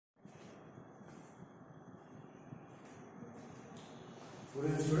Good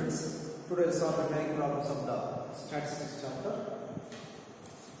evening, students. Today we'll solve remaining problems of the statistics chapter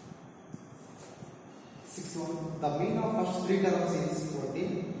 6.1. The mean of first three terms is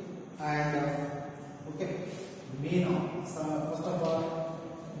 14 and mean of first of all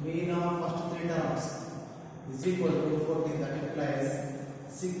mean of first three terms is equal to 14. That implies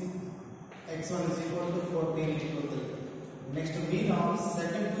 6x1 is equal to 14 into 3. Next, mean of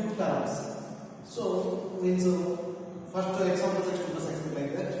second two terms. So means first x1 plus x2 plus x3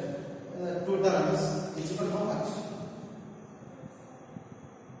 like that. Two terms is equal to how much?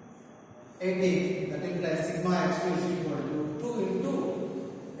 18. That implies sigma x2 is equal to 2 into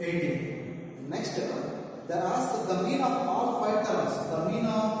 18. Next, they ask the mean of all five terms. The mean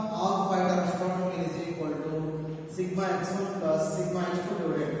of all five terms total mean is equal to sigma x1 plus sigma x2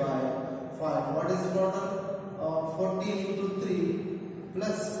 divided by 5. What is the total? 14 into 3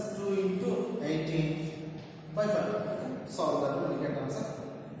 plus 2 into 18 by 5. Solve that one, you get answer.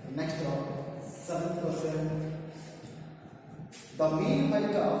 Next one, 7th question. The mean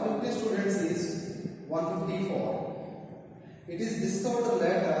height of 50 students is 154. It is discovered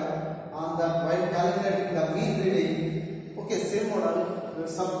later on that while calculating the mean reading, same model, we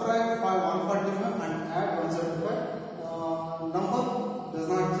subtract 145 and add 175. Number does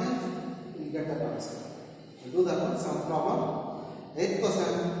not change, you get the answer. We do that one, some problem. 8th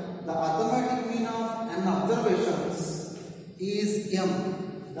question. The arithmetic mean of n observations is m.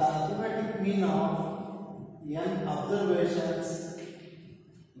 The arithmetic mean of n observations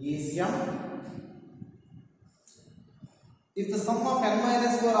is m. If the sum of n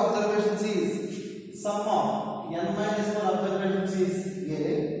minus 4 observations is sum of n minus 4 observations is a,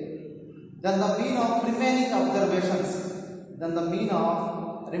 then the mean of remaining observations, is the mean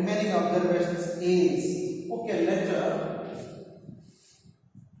of remaining observations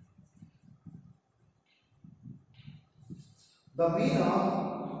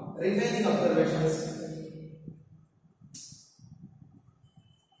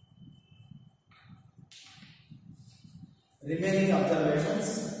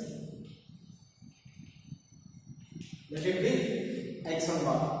let it be x1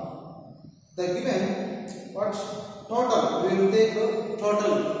 bar. The given what total, we will take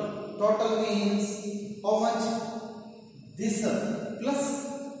total means how much this plus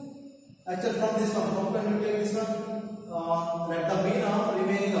actually from this one, how can you take this one? Let the mean of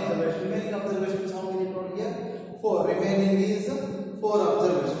remaining observations, how many total here? 4. Remaining is 4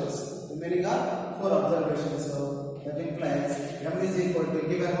 observations. Remaining are 4 observations. So that implies m is equal to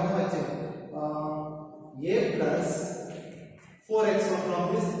given how much? A plus 4x1 from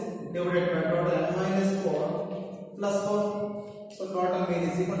this divided by total n minus 4 plus 4. So total mean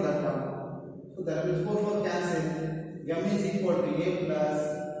is equal to that one. So that means 4 cancel. M is equal to A plus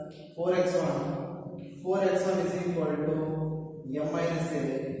 4x1. 4x1 is equal to m minus a,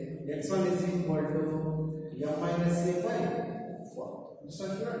 x1 is equal to m minus a by 4.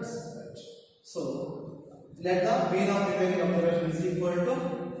 Understand, students? Right. So let the mean of remaining observation is equal to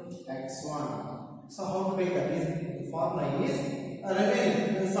x1. So how to make that? The formula is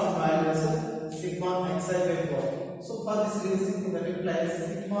remaining some values sigma xi by 4. So for this reason that implies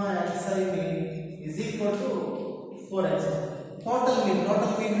sigma xi mean is equal to 4x1. Total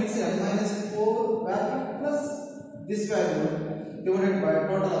mean means n minus 4 value plus this value divided by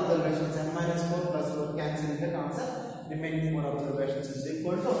total observations n minus 4 plus 4 cancelling the answer. Remaining 4 observations is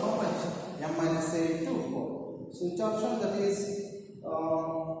equal to how much? M minus a into 4. So which option? That is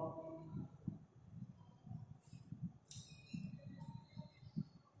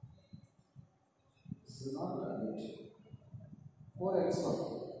this is not right. 4x1.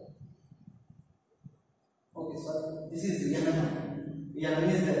 Okay, so this is nm. Nm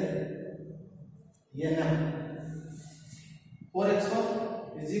is there. Nm. 4x1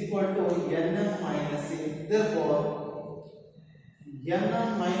 is equal to nm minus a. Therefore,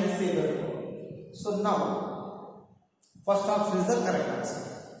 nm minus a by 4. So now, first option is the correct answer.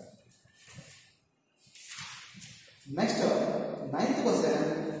 Next, 9th question.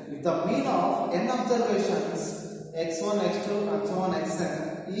 If the mean of n observations x1, x2, and so on xn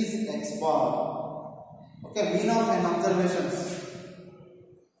is x bar. Mean of n observations.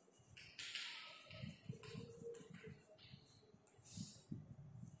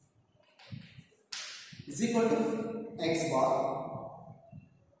 Is equal to x bar.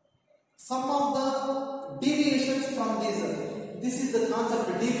 Sum of the deviations from this is the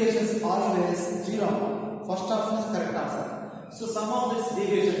concept. Deviations always 0. First option is correct answer. So sum of this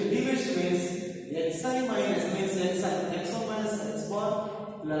deviation means xi minus means x1 minus x bar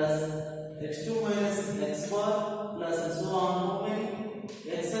plus x2 minus x bar plus and so on. How many?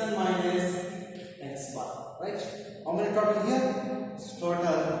 Xn minus x bar. Right? How many total here?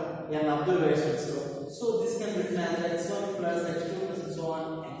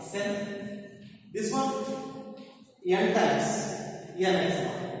 This one n times n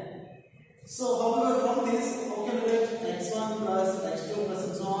x1. So however from this, how can we get x1 plus x2 plus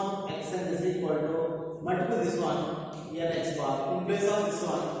and so on, xn is equal to multiply this one n x bar. In place of this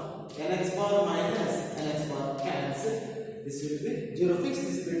one n x bar minus n x bar cancel. This will be 0. Fix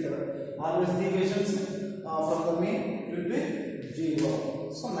this filter. Always deviations from the mean will be 0.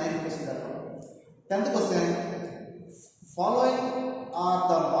 So 9th question that one. 10th question. Following are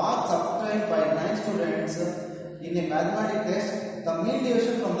the marks obtained by 9 students in a mathematics test. The mean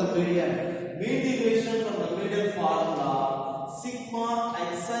deviation from the median. Mean deviation from the median formula sigma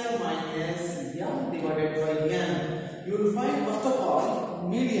xi minus m divided by n. You will find first of all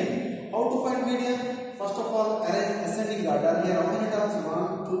median. How to find median? First of all, arrange ascending order. Here how many terms?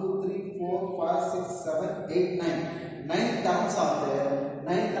 1, 2, 3, 4, 5, 6, 7, 8, 9. 9 terms are there.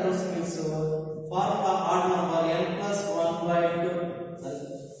 9 terms means formula odd number n plus 1 by 2.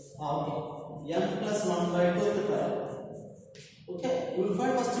 Okay. n plus 1 by 2 to correct. Okay. You will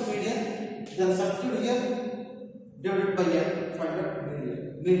find first median. Then substitute here divided by n. Find out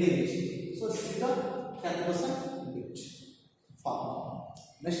median. Median. So this is the 10% bit formula.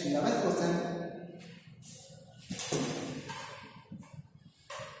 Next 11th question.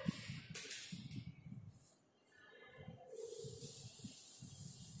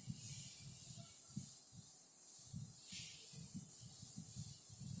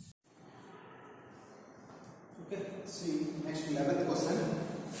 Okay, see next 11th question.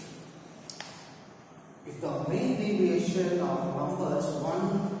 If the mean deviation of numbers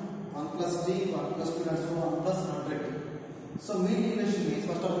 1 plus d, 1 plus 2 and so on plus 100. So mean deviation means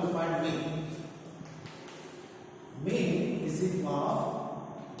first of all we find mean. Mean is equal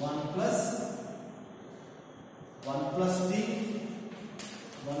of 1 plus d,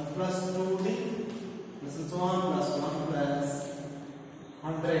 1 plus 2d plus and so on plus 1 plus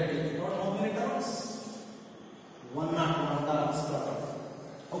 100. Got how many terms? 101 terms total.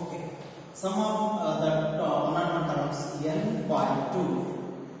 Okay. Sum of that 101 terms n by 2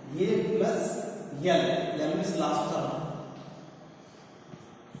 a plus l. L is last term.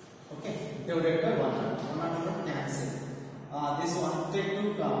 Okay. Divided by 100 cancel. This one take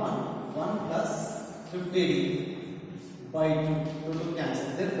 2 common. 1 plus 50d by 2 to cancel.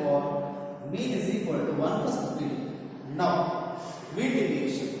 Therefore, mean is equal to 1 plus 50d. Now, mean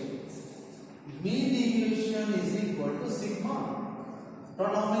deviation. Mean deviation is equal to sigma.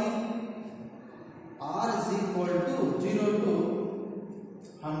 Total how many? R is equal to 0 to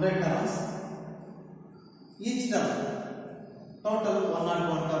 100 terms. Each term total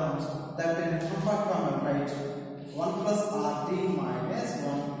 101 terms. That in compact form I write 1 plus RT minus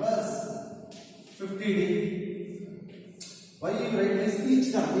 1 plus 50D. Why you write this?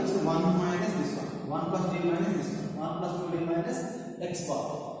 Each term, each 1 minus this one, 1 plus D minus this one, 1 plus 2D minus X bar.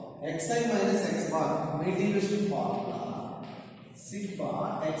 Xi minus X bar, mean deviation formula.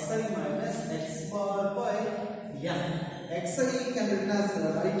 Sigma xi minus x bar by n. Xi can be written as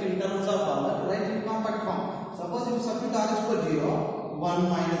right in terms of power, right in compact form. Suppose if you substitute r is equal to 0, 1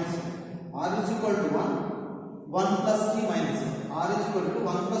 minus r is equal to 1, 1 plus d minus r is equal to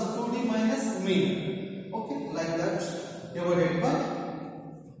 1 plus 2d minus mean. Okay, like that divided by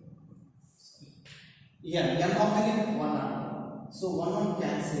n. N how many? 1. So 1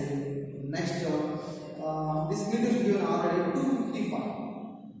 cancel. Next this mean is given already 255.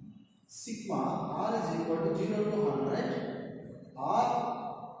 Sigma r is equal to 0 to 100 r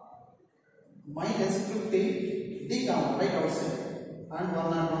minus 50 d common right outside and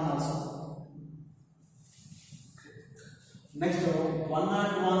 101 also. Next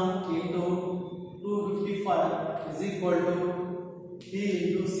 101 into 255 is equal to d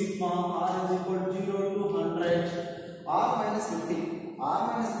into sigma r is equal to 0 to 100 r minus 50. R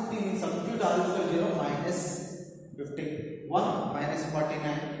minus 50 means substitute r is equal to 0 minus 50. 1 minus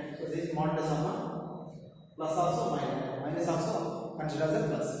 49. So this is modulus summa. Plus also minus also consider as a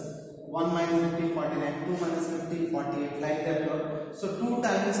plus. 1 minus 50, 49. 2 minus 50, 48. Like that. So 2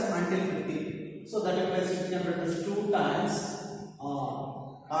 times until 50. So that implies we can replace 2 times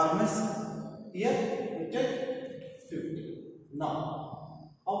r minus here we take 50. Now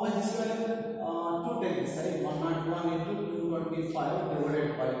how much is value? 2 take this side. 101 into 225 divided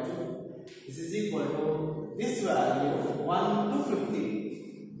by 2. This is equal to this value 1 to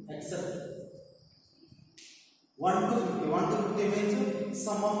 50. Except 1 to 50. 1 to 50 means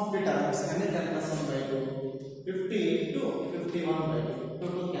sum of the terms. Any term plus 1 by 2. 50 into 51 by 2.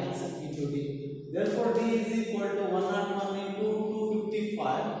 Total cancel into d. Therefore, d is equal to 101 into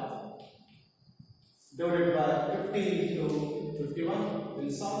 255 divided by 50 into 51.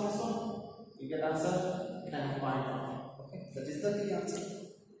 We'll solve this one. You get answer 10.1. Okay, that is the answer.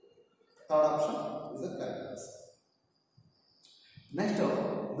 Third option is the correct answer. Next,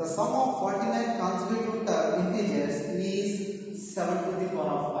 the sum of 49 consecutive integers is 7 to the power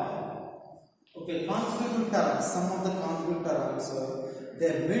of 5. Okay, consecutive terms, sum of the consecutive terms,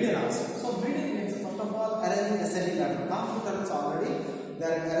 their median also. So median means first of all arranging ascending order. Consecutive terms already they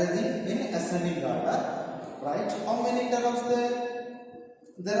are arranging in ascending order, right? How many terms there?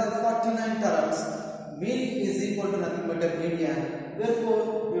 There are 49 terms. Mean is equal to nothing but a median.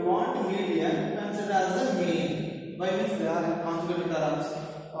 Therefore, we want median considered as a mean. By which we are consecutive terms.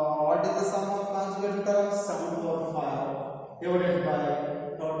 What is the sum of consecutive terms? 7 over 5 divided by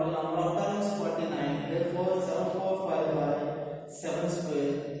total number of terms 49. Therefore, 7 over 5 by 7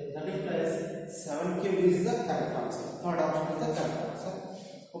 square. That implies 7 cube is the correct answer. Third option is the correct answer.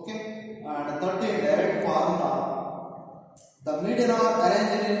 Okay. And 13 direct formula. The median are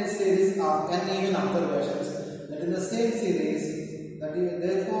arranged in a series of n even observations. That is the same series. That is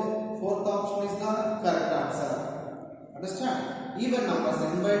therefore fourth option is the correct answer. Understand? Even numbers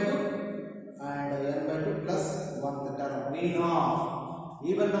n by 2 and n by 2 plus 1 that are mean of.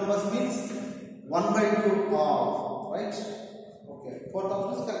 Even numbers means 1 by 2 of. Right? Okay. Fourth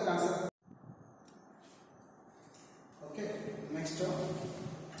option is correct answer. Okay. Next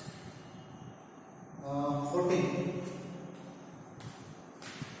 14.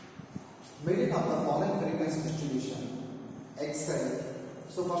 Median of the following frequency distribution xi.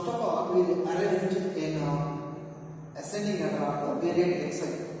 So first of all, we arrange in ascending order of the variant xi.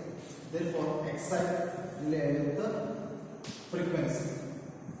 Therefore, xi related with the frequency.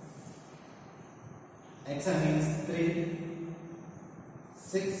 Xi means 3,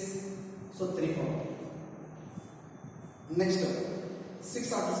 6, so 3, 4. Next,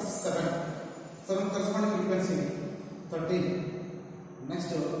 6 after 6, 7. 7 corresponding frequency 13.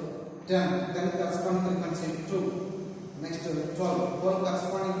 Next, 10 corresponding frequency 2. Next 12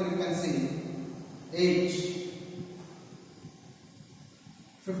 corresponding frequency 8.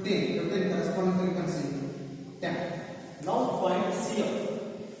 15 corresponding frequency 10. Now find CF,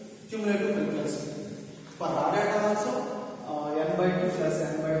 cumulative frequency. For raw data also n by 2 plus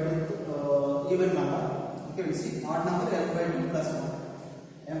n by 2 even number. Okay, we see odd number n by 2 plus 1.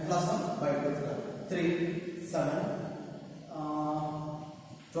 n plus 1 by 2 3, 7,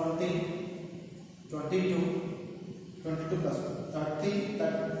 20, 22, 22 plus 1, 30,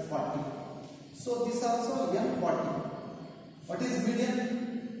 30, 40. So this also n 40. What is median?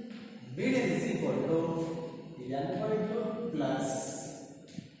 Median is equal to n by 2 plus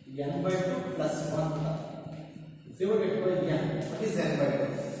n by 2 plus 1 divided by n. What is n by 2?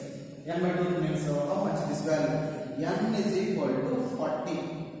 n by 2 means how much this value? N is equal to 40.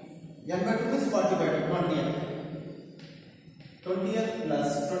 n by 2 means 40 by 2, 20th. 20th plus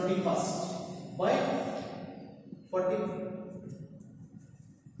 21st by 40.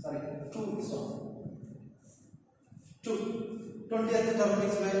 Sorry, 2 this one. 2. 20th term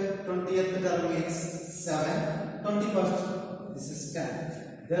is where? 20th term is 7. 21st, this is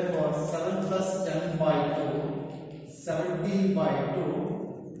 10. Therefore, 7 plus 10 by 2, 17 by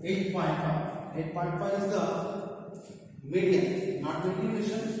 2, 8.5. 8.5 is the median, not the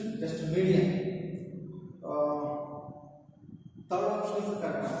division, just median. Third option is the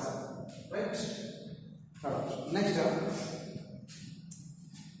correct answer. Right? Third option. Next,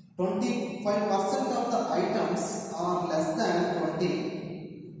 25% of the items are less than 20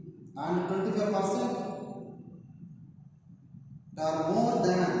 and 25% are more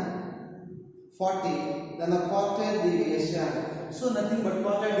than 40, then the quartile deviation. So nothing but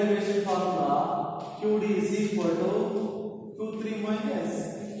quartile deviation formula QD is equal to Q3 minus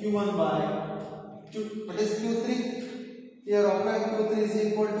Q1 by Q. What is Q3? Here apply Q3 is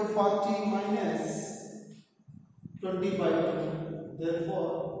equal to 40 minus 20 by 2. Therefore,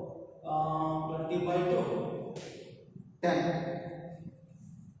 20 by 2, 10.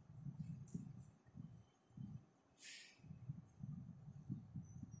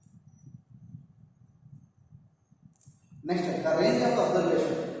 Next, the range of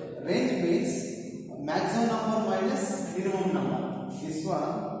observation. Range means maximum number minus minimum number. This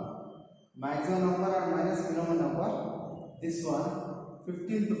one, maximum number and minus minimum number. This one,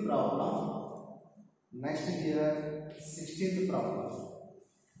 15th problem. Next here, 16th problem.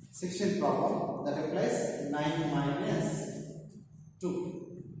 16th problem, that implies 9 minus 2.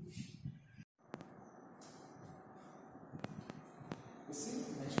 You see,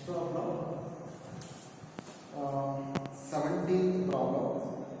 next problem. 17th problem,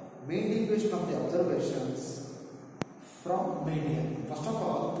 mean deviation of the observations from median. First of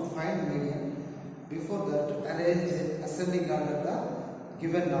all, to find median, before that arrange ascending order the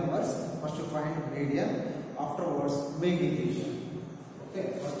given numbers. First to find median, afterwards mean deviation.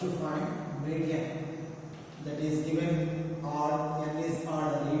 Okay, first to find median, that is given odd, n is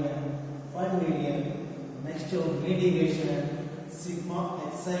odd or even. Find median. Next to mediation, sigma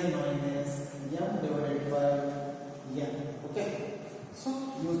xi minus m divided by n. Okay. So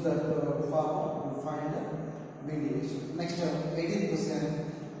use that formula to find the mean deviation. Next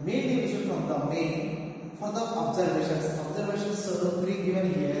 18%. Mean deviation from the mean for the observations. Observations, so the three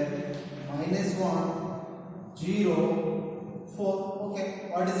given here: -1, 0, 4. Okay,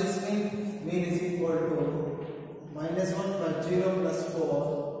 what is its mean? Mean is equal to -1 plus 0 plus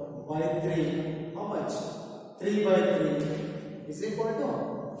 4 by 3. How much? 3 by 3 is equal to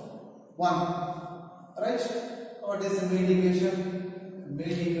 1. Right? What is the mean deviation?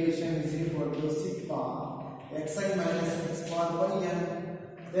 Mean deviation is equal to sigma xi minus x bar by n.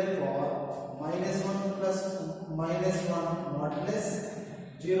 Therefore, -1 plus -1 modulus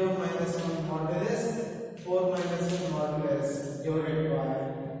 0 minus 1 modulus 4 minus 1 modulus divided by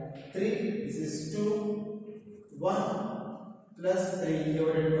 3. This is 2. 1 plus 3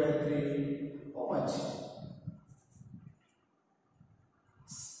 divided by 3. How much?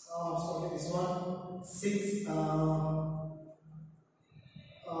 Sorry, this one 6.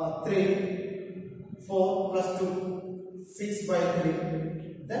 3, 4 plus 2, 6 by 3.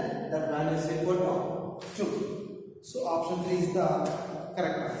 Then that value is equal to 2. So option 3 is the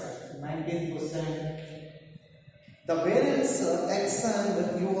correct answer. 19%. The variance x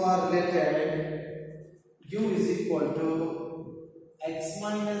and u are related. U is equal to x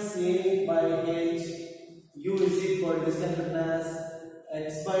minus a by h. U is equal to, this can be written as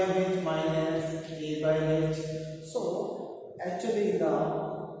x by h minus a by h. So actually the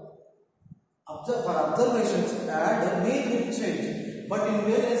for observations add mean will change, but in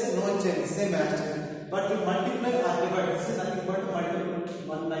variance no change, same as change. But you multiply or divide, this is nothing but multiple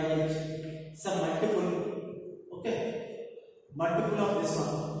 1 by h. Some multiple, okay, multiple of this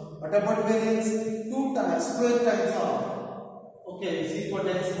one. What about variance? 2 times square times of, okay, is equal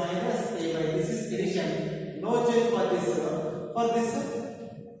to x minus a by, this is addition, no change for this. For this,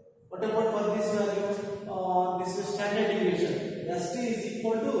 what about for this value? This is standard deviation. St is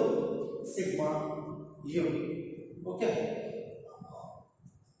equal to sigma u. Okay,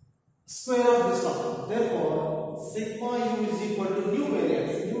 square of this one. Therefore, sigma u is equal to new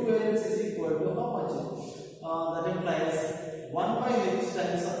variance. New variance is equal to how much? That implies 1 by h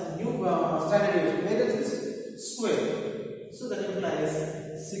times new standard deviation. Variance is square. So that implies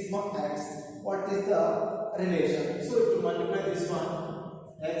sigma x. What is the relation? So to multiply this one,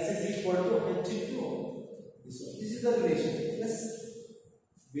 x is equal to h into this one. This is the relation. Yes.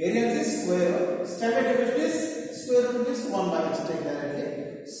 Variance is square root, standard deviation is square root is 1 by x, take directly.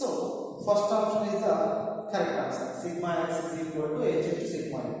 So first option is the correct answer. Sigma x is equal to h into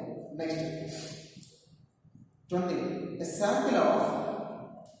sigma u. Next 20. A sample of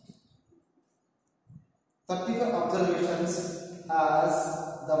 35 observations has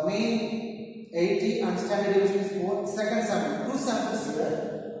the mean 80 and standard deviation is 4. Second sample, 2 samples here.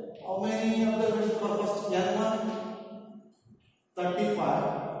 How many observations for first? N1 35.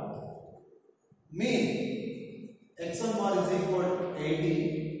 Mean x1 bar is equal to 80.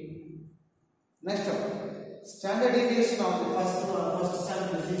 Next up, standard deviation of the first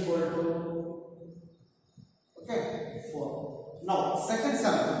sample is equal to, okay, 4. Now second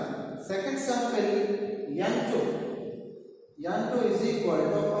sample n2 is equal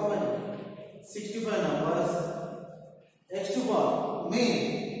to how many? 65 numbers. x2 bar mean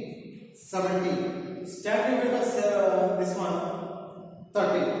 70. Standard deviation of this one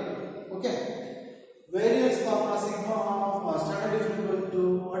 30. Okay. Variance formula sigma of standard deviation equal to,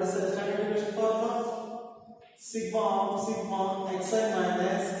 what is the standard deviation formula? Sigma of sigma xi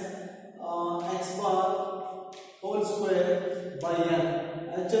minus x bar whole square by n.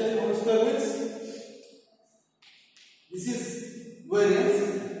 Actually whole square means this is variance,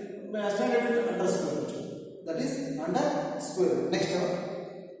 standard deviation under square root. That is under square root. Next one,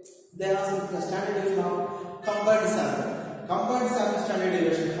 they ask the standard deviation of combined sample. Combined sample standard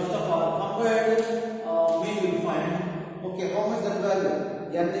deviation. First of all, combined mean will find. Okay, how much that value?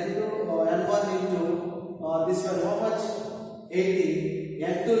 N into n1 into this one, how much? 80.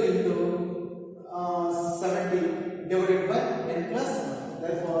 N2 into 70 divided by n plus 1.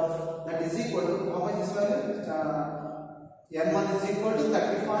 Therefore, that is equal to how much this value? N1 is equal to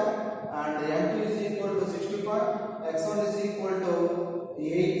 35 and N2 is equal to 65. X1 is equal to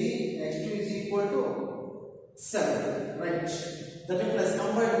 80. X2 is equal to 7. Right. That implies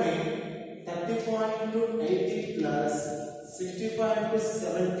combined mean 30 into 80 plus 65 into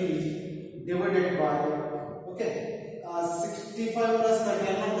 70 divided by, okay, 65 plus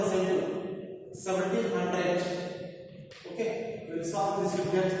 30 plus 70, 100. Okay, we will solve this,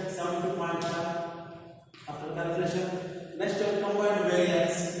 will get 72.5 after calculation. Next, combined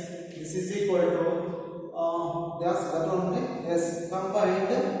variance. This is equal to yes, that only. Yes, combined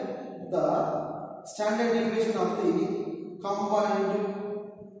the standard deviation of the combined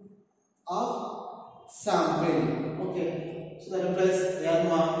of sample. Okay, so that implies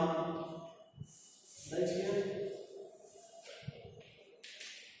N1 right here.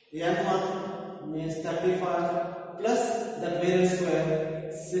 N1 means 35 plus that variance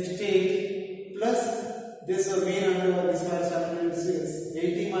square 68 plus this mean under this square sample is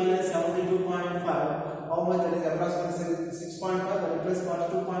 80 minus 72.5. How much? That is approximately 6.5. That implies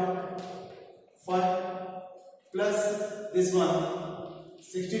 42.5 plus this one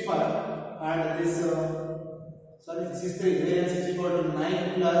 65 and this sorry, this is 3. Variance is equal to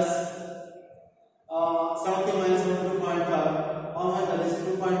 9 plus 70 minus 72.5. How much? That is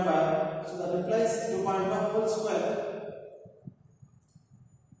 2.5. So that implies 2.5 whole square.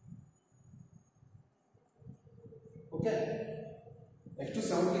 Okay. X to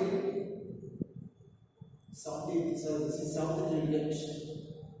 70. 70. So this is 70 get.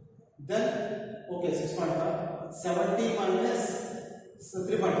 Then okay, 6.5. 70 minus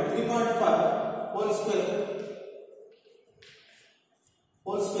 3.5 whole square.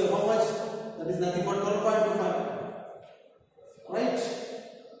 Whole square. How much? That is nothing but 12.25. Right?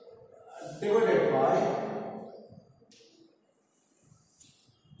 Divided by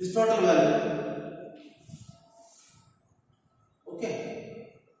this total value. Okay.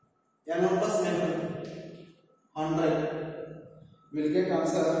 N1 plus N2 100. We'll get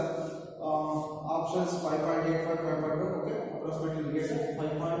answer options 5.85, 5.2. Okay. Approximately we'll get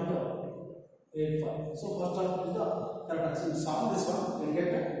 5.85. So first option is the correct answer. We solve this one. We'll get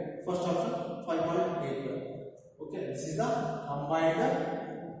first option 5.85. Okay. This is the combined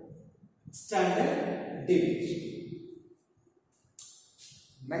standard deviation.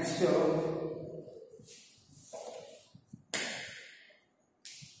 Next,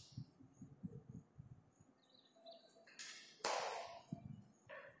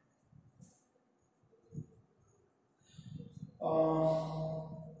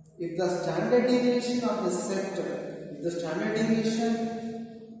 if the standard deviation of a set, if the standard deviation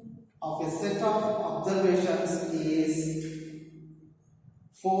of a set of observations is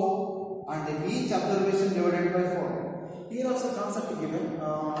 4 and each observation divided by 4. Here also concept given.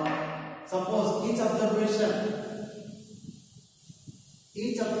 Suppose each observation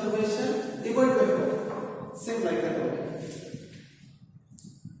divided by 4. Same like that only.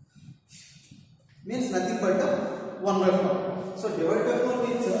 Means nothing but 1 by 4. So divide by 4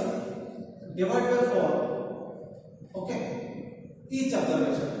 means divide by 4. Okay. Each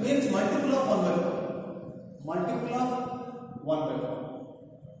observation means multiple of 1 by 4. Multiple of 1 by 4.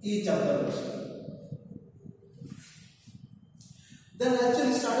 Each observation. Then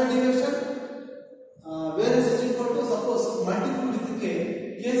actually standard deviation variance is equal to, suppose multiple with k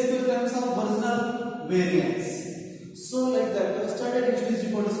square times of original variance. So like that standard deviation is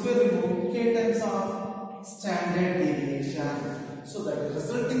equal to square root k times of standard deviation. So that the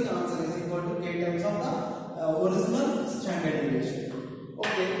resulting answer is equal to k times of the original standard deviation.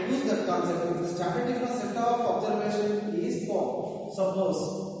 Okay, use that concept. If the standard deviation set of observation is 4, suppose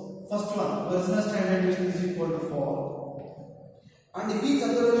first one original standard deviation is equal to 4, and if each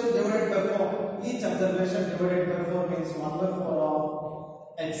observation divided by 4, each observation divided by 4 means 1 by 4 of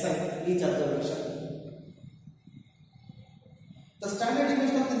xi each observation. The standard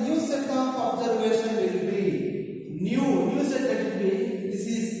deviation of the new set of observation will be new set, that will be this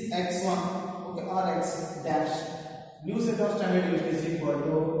is x1, okay, or x dash. New set of standard deviation is equal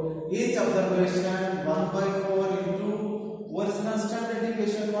to each observation 1 by 4 into original standard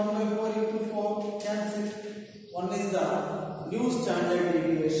deviation 1 by 4 into 4 cancel. One is the new standard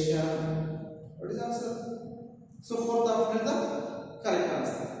deviation. What is the answer? So fourth option is the correct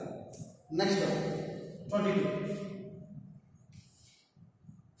answer. Next one, 22.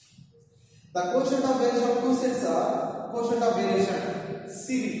 The quotient of variation of two sets are quotient of variation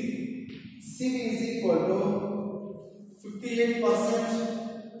CV. CV is equal to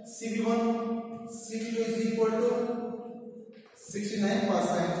 58%, CV1, CV2 is equal to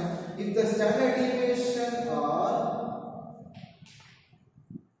 69%. If the standard deviation are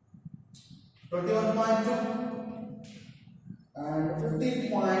 21.2 and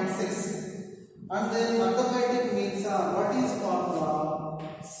 15.6, and then mathematic means what is formula?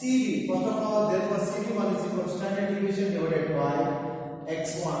 CV. First of all, therefore CV1 is equal to standard deviation divided by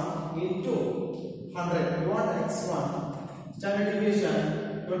x1 into 100. You want x1 standard deviation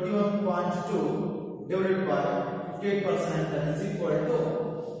 21.2 divided by 58%, that is equal to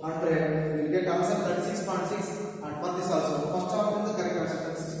 100. We will get answer 36.6, and and for this also first option is the correct answer,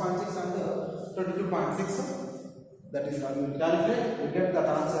 36.6 and 22.6. That is how you will calculate, you get that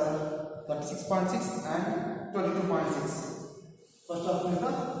answer 36.6 and 22.6. First option is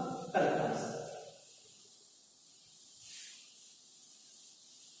the correct answer.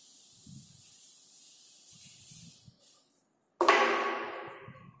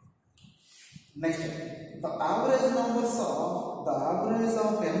 Next, the average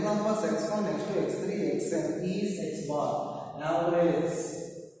of n numbers x1, x2, x3, xn is x bar. Average,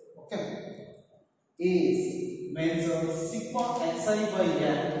 okay, is means sigma xi by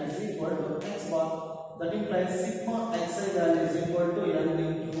n is equal to x bar. That implies sigma xi value is equal to n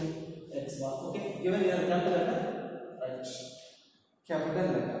into x bar. Okay, given here capital letter, right? Capital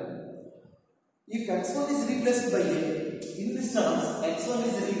letter. If x1 is replaced by a, in this terms x1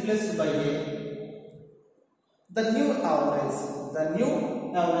 is replaced by a, the new average,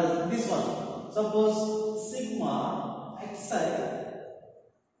 this one, suppose sigma xi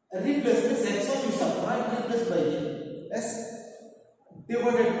replaces x1 is right, replaced by s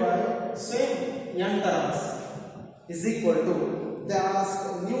divided by same n terms is equal to, they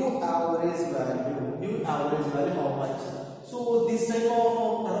ask new average value how much. So this type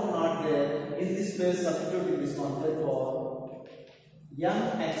of term not there, in this place substitute in this one, therefore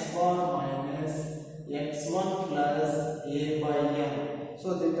n x bar minus x1 plus a by n. So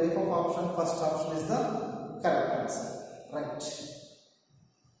the type of option, first option is the correct answer, right?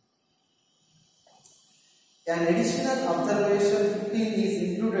 An additional observation 15 is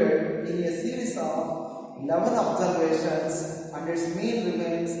included in a series of 11 observations and its mean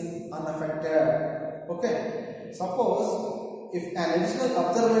remains unaffected. Okay, suppose if an additional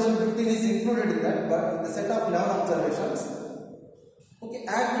observation 15 is included in that, but in the set of 11 observations, okay,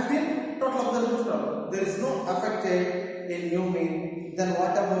 add 15 total observations, there is no affected in new mean, then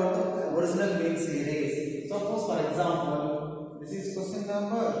what about the original mean series? Suppose for example, this is question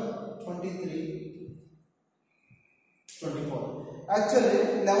number 23, 24.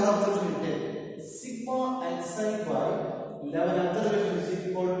 Actually 11 observations we take. Sigma xi by 11 observations is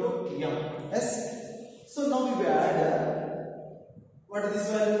equal to m. Yes. So now we add what is this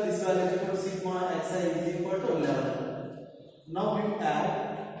value? This value is equal to sigma xi is equal to 11. Now we add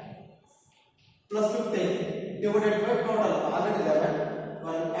plus 15 divided by total already 11.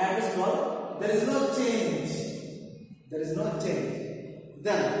 When add is 12, there is no change.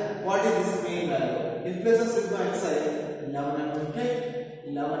 Then what is this mean value? In place of sigma xi, 11m to take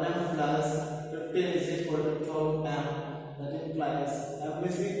 11m plus 15 is equal to 12m. That implies m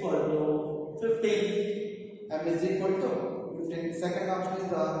is equal to 15. M is equal to 15. Second option is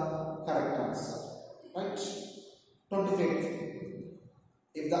the correct answer, right? 25th.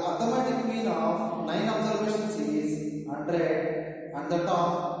 If the arithmetic mean of 9 observations is 100 and that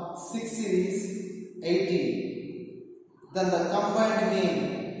of 6 is 80, then the combined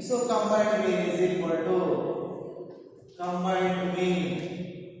mean. So combined mean is equal to combined mean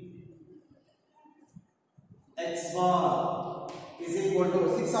x bar is equal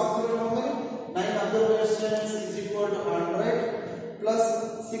to 6 observations. 9 observations is equal to 100 plus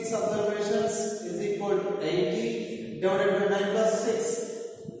 6 observations is equal to 80 divided by 9 plus 6,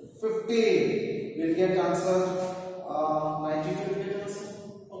 50. We'll get answer 92.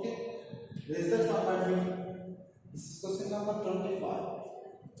 Okay, this is the combined mean. This is question number 25.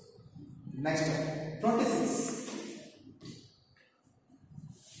 Next one, 26.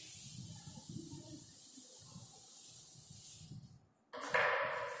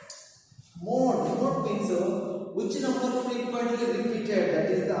 Mode means which number frequently repeated, that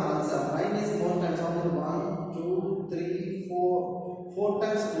is the answer. 9 is more times, only 1, 2, 3, 4, 4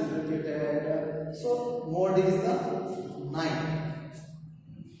 times repeated. So mode is the 9.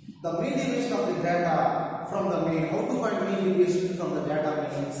 The mean deviation of the data from the mean. How to find mean deviation from the data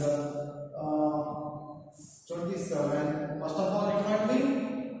means 27. First of all, you find mean.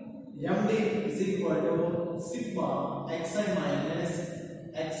 MD is equal to sigma xi minus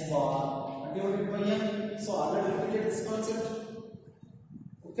x bar divided by n. So already repeated this concept.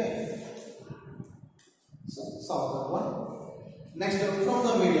 Okay. So solve that one. Next, from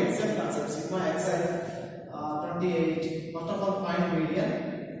the median, same concept. Sigma xi 28. First of all, find median.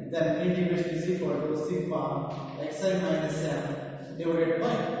 Then mean deviation is equal to sigma xi minus m divided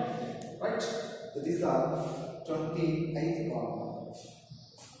by, right? So these are 28th problem.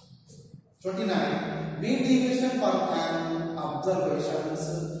 29. Mean deviation for an observations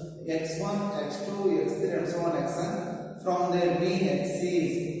x1, x2, x3 and so on xn from their mean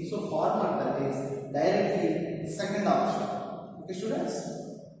x's. So format, that is directly second option. Okay students.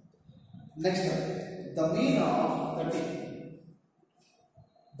 Next one, the mean of 30.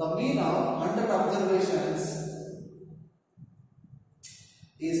 The mean of 100 observations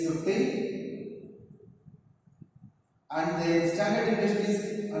is 50 and the standard deviation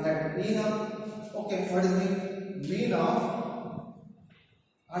is under mean of, okay, what is mean? Mean of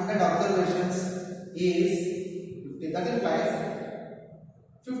 100 observations is 50. That implies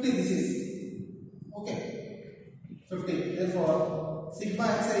 50 this is, okay, 50. Therefore, sigma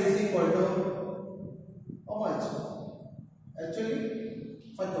xi is equal to how much? Actually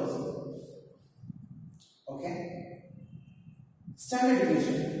 5000. Okay. Standard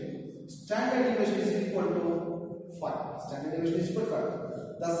deviation. Standard deviation is equal to 5. Standard deviation is equal to 5.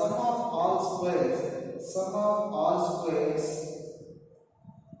 The sum of all squares. Sum of all squares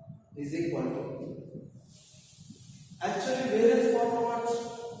is equal to. Actually, variance formula what?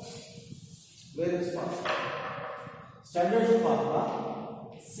 Variance formula. Standard formula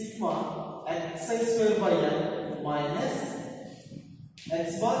sigma xi square by n minus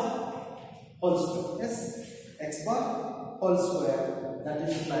x bar whole square. Yes, x bar whole square. That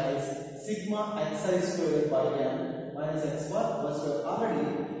implies sigma xi square by n minus x bar whole square. Already,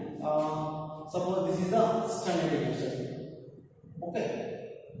 suppose this is the standard deviation. Okay.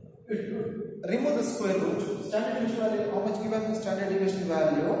 Remove the square root. Standard deviation value. How much given? Standard deviation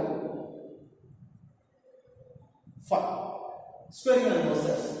value 5. Squaring on both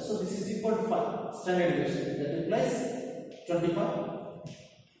sides. So this is equal to 5. Standard deviation. That implies 25.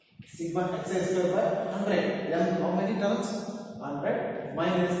 Sigma xi square by 100. Then how many terms? 100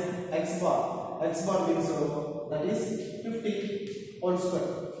 minus x bar. X bar means that is 50 whole square.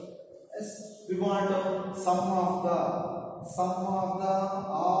 Yes, we want sum of the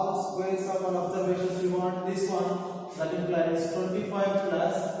all squares of an observations. We want this one. That implies 25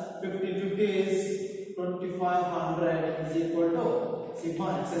 plus 50. 50 is 2500 is equal to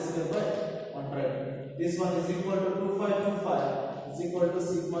sigma xi square by 100. This one is equal to 2525 is equal to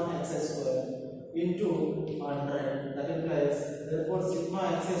sigma xi square into 100. That implies therefore sigma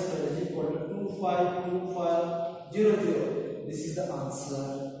xi square is equal to 252500. This is the answer.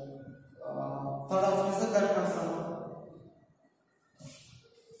 Third option is the correct answer.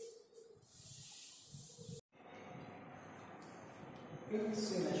 Okay,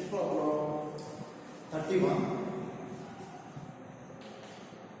 so next problem 31.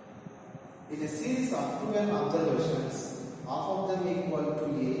 In a series of 2n observations, half of them equal to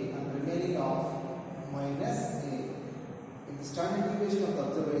A and remaining of minus A. If the standard deviation of the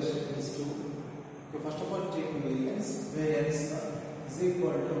observation is 2, okay, first of all take variance. Variance is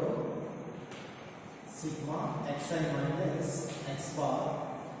equal to sigma xi minus x bar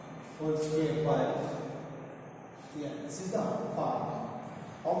whole square by, yeah, this is the part.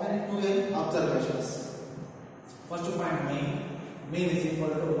 How many 2n observations? First to find mean. Mean is equal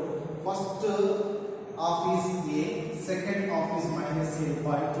to first half is A, second half is minus A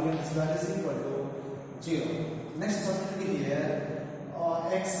by 2n, so that is equal to 0. Next substitute here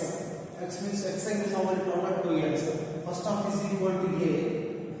x means xi means how many total 2n. First half is equal to A,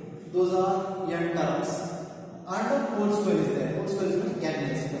 those are n terms, and whole square is there. Whole square is n a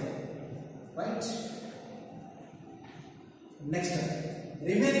square, right? Next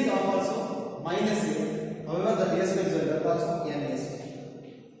remaining half also minus A, however the a square is there, that also n a square.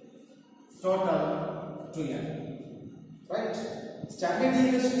 Total 2n, right? Standard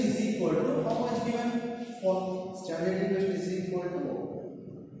deviation is equal to how much given? 4. Standard deviation is equal to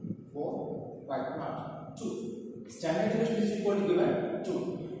 4, right? Not 2. Standard deviation is equal to given 2.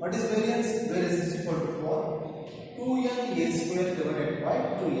 What is variance? Variance is equal to 4. 2n a square divided by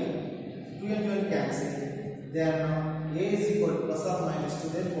 2n. 2n cancel. Then a is equal to plus or minus 2.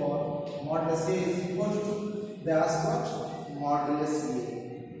 Therefore, modulus a is equal to 2. They ask what? Modulus a.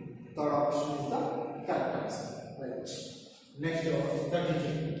 Third option is the correct answer. Right. Next, 32.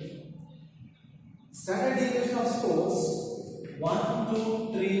 Standard deviation of scores 1,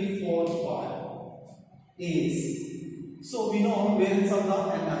 2, 3, 4, 5 is. So we know variance of the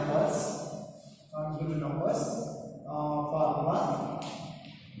n numbers, consecutive numbers. Formula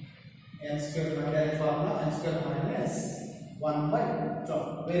n square minus formula n square minus 1 by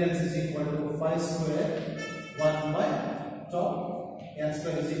 12. Variance is equal to 5 square 1 by 12. N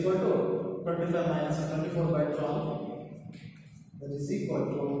square is equal to 25 minus 24 by 12. That is equal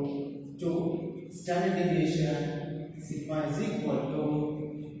to 2. Standard deviation sigma is equal to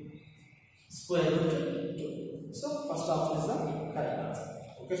square root 2. So first option is the correct answer.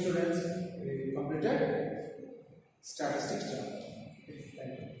 Okay, students, we completed statistics chapter.